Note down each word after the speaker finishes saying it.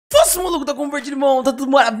sou o maluco da convertido, irmão, tá tudo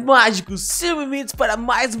mágico. Sejam bem-vindos para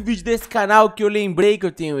mais um vídeo desse canal que eu lembrei que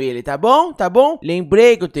eu tenho ele, tá bom? Tá bom?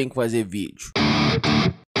 Lembrei que eu tenho que fazer vídeo.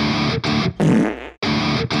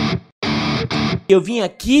 Eu vim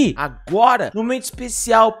aqui agora num momento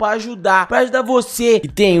especial pra ajudar você que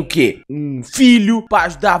tem o quê? Um filho, pra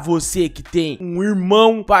ajudar você que tem um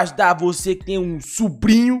irmão, pra ajudar você que tem um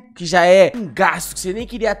sobrinho, que já é um gasto que você nem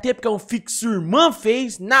queria ter porque é um fixo que sua irmã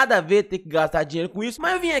fez, nada a ver ter que gastar dinheiro com isso.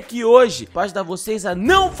 Mas eu vim aqui hoje pra ajudar vocês a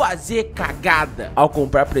não fazer cagada ao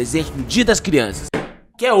comprar presente no Dia das Crianças.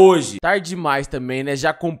 Que é hoje. Tarde demais também, né?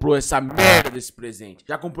 Já comprou essa merda desse presente.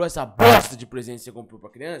 Já comprou essa bosta de presente que você comprou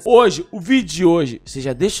pra criança? Hoje, o vídeo de hoje, você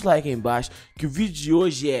já deixa o like aí embaixo, que o vídeo de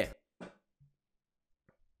hoje é...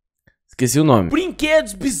 Esqueci o nome.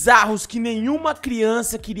 Brinquedos bizarros que nenhuma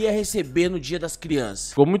criança queria receber no Dia das Crianças.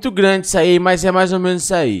 Ficou muito grande isso aí, mas é mais ou menos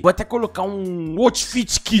isso aí. Vou até colocar um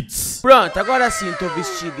outfit kids. Pronto, agora sim tô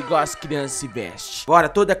vestido igual as crianças se vestem. Agora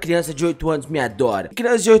toda criança de 8 anos me adora.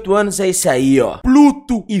 Criança de 8 anos é isso aí, ó.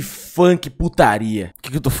 Pluto e funk putaria. O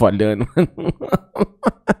que eu tô falando, mano?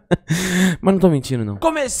 Mas não tô mentindo, não.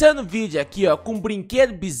 Começando o vídeo aqui, ó, com um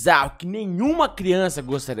brinquedo bizarro que nenhuma criança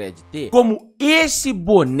gostaria de ter, como esse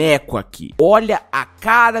boneco aqui. Olha a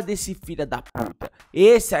cara desse filho da puta.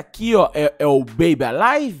 Esse aqui, ó, é o Baby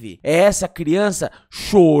Alive? É essa criança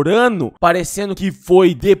chorando, parecendo que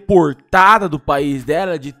foi deportada do país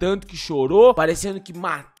dela, de tanto que chorou, parecendo que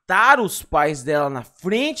mataram os pais dela na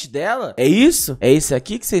frente dela? É isso? É isso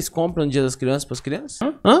aqui que vocês compram no Dia das Crianças pras crianças?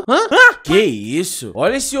 Que isso?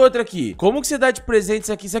 Olha esse outro aqui. Como que você dá de presente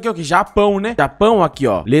isso aqui? Isso aqui é o que? Japão, né? Japão aqui,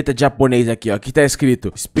 ó. Letra de japonês aqui, ó. Aqui tá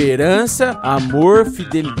escrito esperança, amor,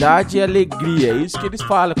 fidelidade e alegria. É isso que eles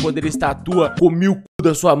falam quando eles tatuam comer o cu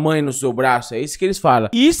da sua mãe no seu braço. É isso que eles falam.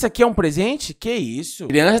 Isso aqui é um presente? Que isso?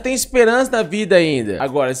 Criança tem esperança na vida ainda.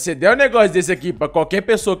 Agora, se você der um negócio desse aqui pra qualquer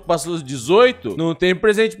pessoa que passou os 18, não tem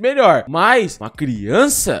presente melhor. Mas uma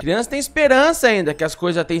criança tem esperança ainda que as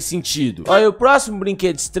coisas têm sentido. Olha, o próximo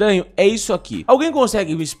brinquedo estranho é isso aqui. Alguém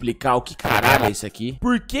consegue me explicar o que caralho é isso aqui?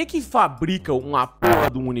 Por que fabricam uma porra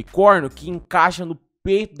de um unicórnio que encaixa no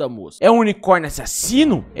peito da moça? É um unicórnio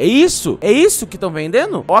assassino? É isso? É isso que estão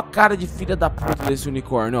vendendo? Ó a cara de filha da puta desse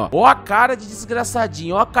unicórnio, ó. Ó a cara de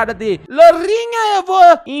desgraçadinho. Ó a cara de... Lourinha, eu vou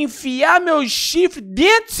enfiar meu chifre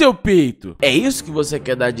dentro do seu peito. É isso que você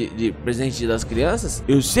quer dar de presente das crianças?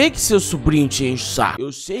 Eu sei que seu sobrinho te enche o saco.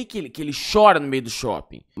 Eu sei que ele chora no meio do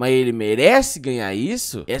shopping. Mas ele merece ganhar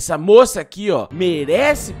isso? Essa moça aqui, ó,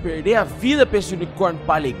 merece perder a vida pra esse unicórnio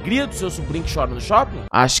pra alegria do seu sobrinho que chora no shopping?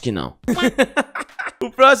 Acho que não. O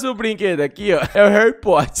próximo brinquedo aqui, ó, é o Harry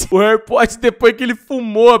Potter. O Harry Potter, depois que ele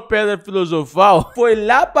fumou a pedra filosofal, foi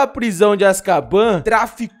lá pra prisão de Azkaban,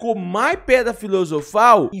 traficou mais pedra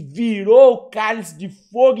filosofal e virou o cálice de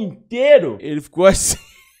fogo inteiro. Ele ficou assim...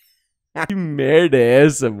 Que merda é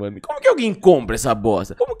essa, mano? Como que alguém compra essa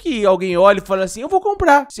bosta? Como que alguém olha e fala assim, eu vou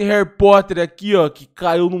comprar esse Harry Potter aqui, ó, que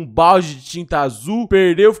caiu num balde de tinta azul,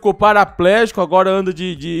 perdeu, ficou paraplégico, agora anda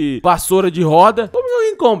de vassoura de roda. Como que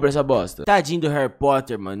alguém compra essa bosta? Tadinho do Harry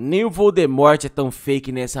Potter, mano. Nem o Voldemort é tão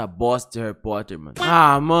fake nessa bosta de Harry Potter, mano.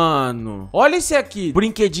 Ah, mano. Olha esse aqui,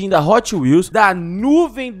 brinquedinho da Hot Wheels, da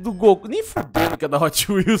nuvem do Goku. Nem fudendo que é da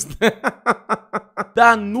Hot Wheels, né?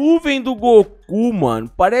 Da nuvem do Goku,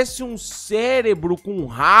 mano. Parece um cérebro com um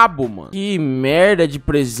rabo, mano. Que merda de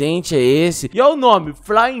presente é esse? E olha o nome,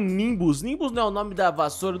 Flying Nimbus. Nimbus não é o nome da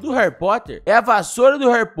vassoura do Harry Potter? É a vassoura do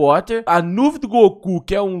Harry Potter, a nuvem do Goku,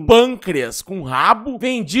 que é um pâncreas com rabo,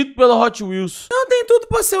 vendido pela Hot Wheels. Não, tem tudo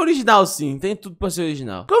pra ser original, sim. Tem tudo pra ser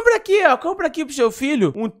original. Compra aqui, ó. Compra aqui pro seu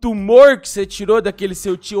filho um tumor que você tirou daquele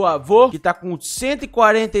seu tio avô, que tá com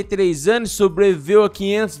 143 anos, sobreviveu a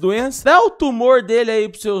 500 doenças. Dá o tumor dele aí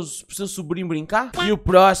pro seu sobrinho brincar. E o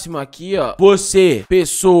próximo aqui, ó, você,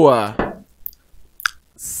 pessoa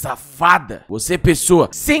safada, você, pessoa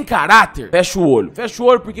sem caráter, fecha o olho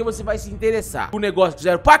porque você vai se interessar. O negócio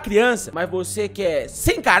fizeram pra criança, mas você que é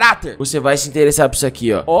sem caráter, você vai se interessar por isso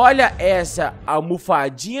aqui, ó. Olha essa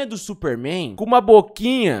almofadinha do Superman com uma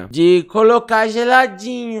boquinha de colocar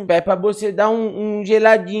geladinho. É pra você dar um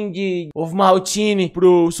geladinho de ovo maltine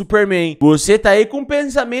pro Superman. Você tá aí com um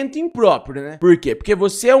pensamento impróprio, né? Por quê? Porque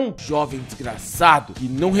você é um jovem desgraçado que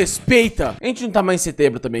não respeita. A gente não tá mais em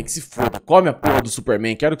setembro também, que se foda. Come a porra do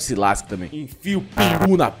Superman. Quero que se lasque também. Enfia o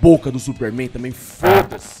peru na boca do Superman também.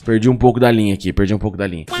 Foda-se. Perdi um pouco da linha aqui.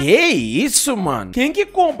 Que isso, mano? Quem que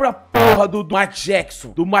compra a porra do Michael Jackson?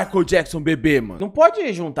 Do Michael Jackson bebê, mano? Não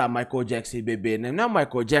pode juntar Michael Jackson e bebê, né? Não é o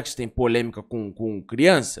Michael Jackson que tem polêmica com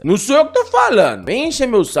criança? Não sou eu que tô falando. Vem encher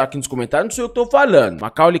meu saco aqui nos comentários. Não sou eu que tô falando.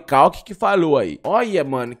 Macaulay Culkin que falou aí. Olha,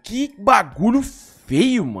 mano. Que bagulho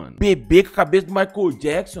feio, mano. Bebê com a cabeça do Michael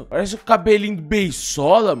Jackson. Parece o cabelinho do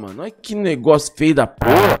Beisola, mano. Olha que negócio feio da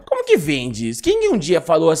porra. Como que vende isso? Quem um dia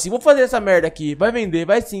falou assim, vou fazer essa merda aqui. Vai vender,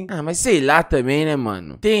 vai sim. Ah, mas sei lá também, né,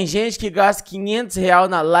 mano? Tem gente que gasta 500 reais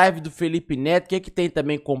na live do Felipe Neto. Que tem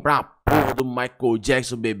também que comprar uma porra do Michael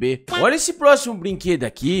Jackson bebê. Olha esse próximo brinquedo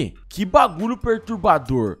aqui. Que bagulho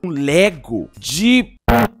perturbador. Um Lego de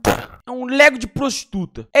puta. É um Lego de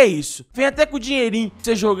prostituta. É isso. Vem até com o dinheirinho pra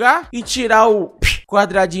você jogar e tirar o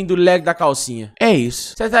quadradinho do Lego da calcinha. É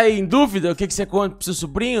isso. Você tá aí em dúvida o que você compra pro seu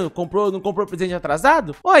sobrinho? Comprou, não comprou presente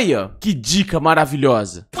atrasado? Olha aí, ó. Que dica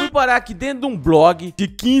maravilhosa. Fui parar aqui dentro de um blog de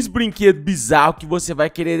 15 brinquedos bizarros que você vai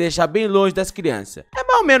querer deixar bem longe das crianças. É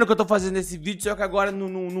mais ou menos o que eu tô fazendo nesse vídeo, só que agora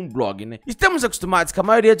num blog, né? Estamos acostumados que a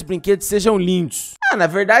maioria dos brinquedos sejam lindos. Ah, na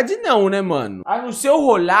verdade não, né, mano? A não ser o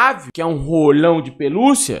rolável, que é um rolão de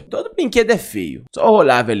pelúcia, todo brinquedo é feio. Só o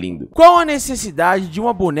rolável é lindo. Qual a necessidade de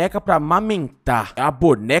uma boneca pra amamentar? É a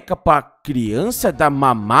boneca pra criança dar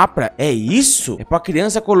mamar pra... É isso? É pra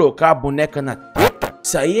criança colocar a boneca na teta?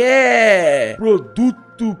 Isso aí é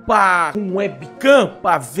produto pra um webcam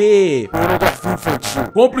pra ver pornografia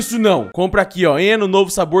infantil. Compra isso não. Compra aqui, ó. Eno,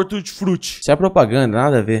 novo sabor tutti frutti. Isso é propaganda,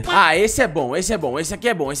 nada a ver. Ah, esse é bom, esse é bom. Esse aqui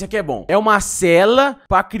é bom, esse aqui é bom. É uma cela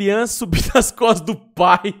pra criança subir nas costas do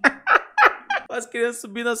pai. As crianças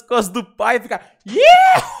subir nas costas do pai e ficar... Yuhu!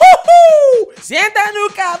 Senta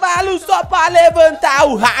no cavalo só pra levantar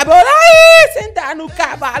o rabo. Olha aí! Senta no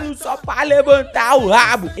cavalo só pra levantar o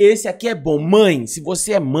rabo. Esse aqui é bom. Mãe, se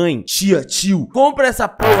você é mãe, tia, tio, compra essa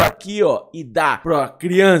porra aqui, ó, e dá pra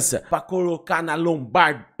criança pra colocar na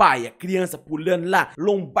lombar do pai. A criança pulando lá,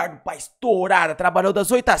 lombar do pai estourada, trabalhou das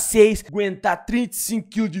 8 às 6, aguentar 35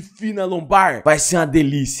 kg de fio na lombar. Vai ser uma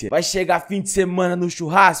delícia. Vai chegar fim de semana no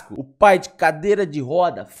churrasco, o pai de cadeira de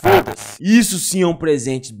roda, foda-se. Isso sim é um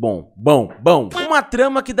presente bom, bom. Uma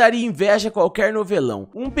trama que daria inveja a qualquer novelão.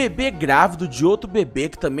 Um bebê grávido de outro bebê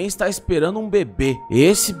que também está esperando um bebê.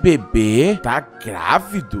 Esse bebê tá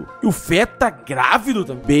grávido. E o feto tá grávido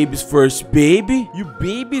também. Baby's first baby. E o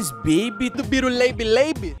baby's baby do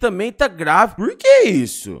biruleibe também tá grávido. Por que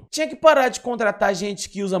isso? Tinha que parar de contratar gente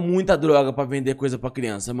que usa muita droga pra vender coisa pra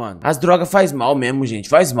criança, mano. As drogas faz mal mesmo, gente.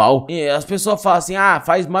 Faz mal. E as pessoas falam assim, ah,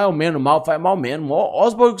 faz mal menos mal, faz mal menos. Olha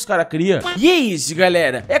os bagulhos que os caras criam. E é isso,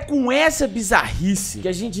 galera. É com essa bizarrice que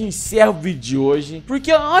a gente encerra o vídeo de hoje.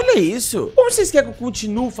 Porque olha isso. Como vocês querem que eu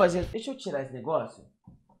continue fazendo? Deixa eu tirar esse negócio.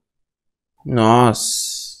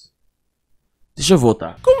 Nossa. Deixa eu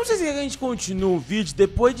voltar. Como vocês querem que a gente continue o vídeo?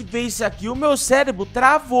 Depois de ver isso aqui, o meu cérebro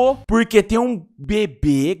travou. Porque tem um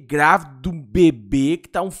bebê grávido de um bebê que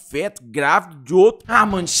tá um feto grávido de outro. Ah,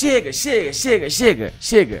 mano, chega.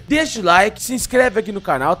 Deixa o like, se inscreve aqui no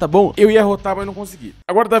canal, tá bom? Eu ia rotar, mas não consegui.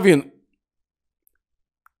 Agora tá vindo.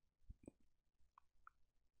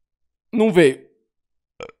 Não veio.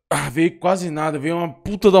 Ah, veio quase nada, veio uma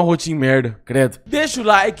puta da rotina merda, credo. Deixa o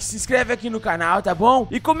like, se inscreve aqui no canal, tá bom?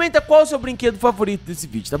 E comenta qual é o seu brinquedo favorito desse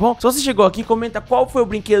vídeo, tá bom? Se você chegou aqui, comenta qual foi o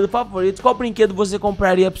brinquedo favorito, qual brinquedo você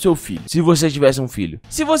compraria pro seu filho, se você tivesse um filho.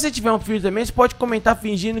 Se você tiver um filho também, você pode comentar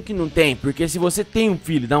fingindo que não tem, porque se você tem um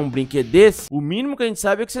filho e dá um brinquedo desse, o mínimo que a gente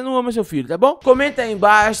sabe é que você não ama seu filho, tá bom? Comenta aí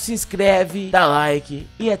embaixo, se inscreve, dá like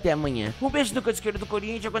e até amanhã. Um beijo no canto esquerdo do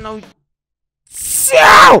Corinthians,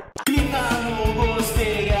 tchau!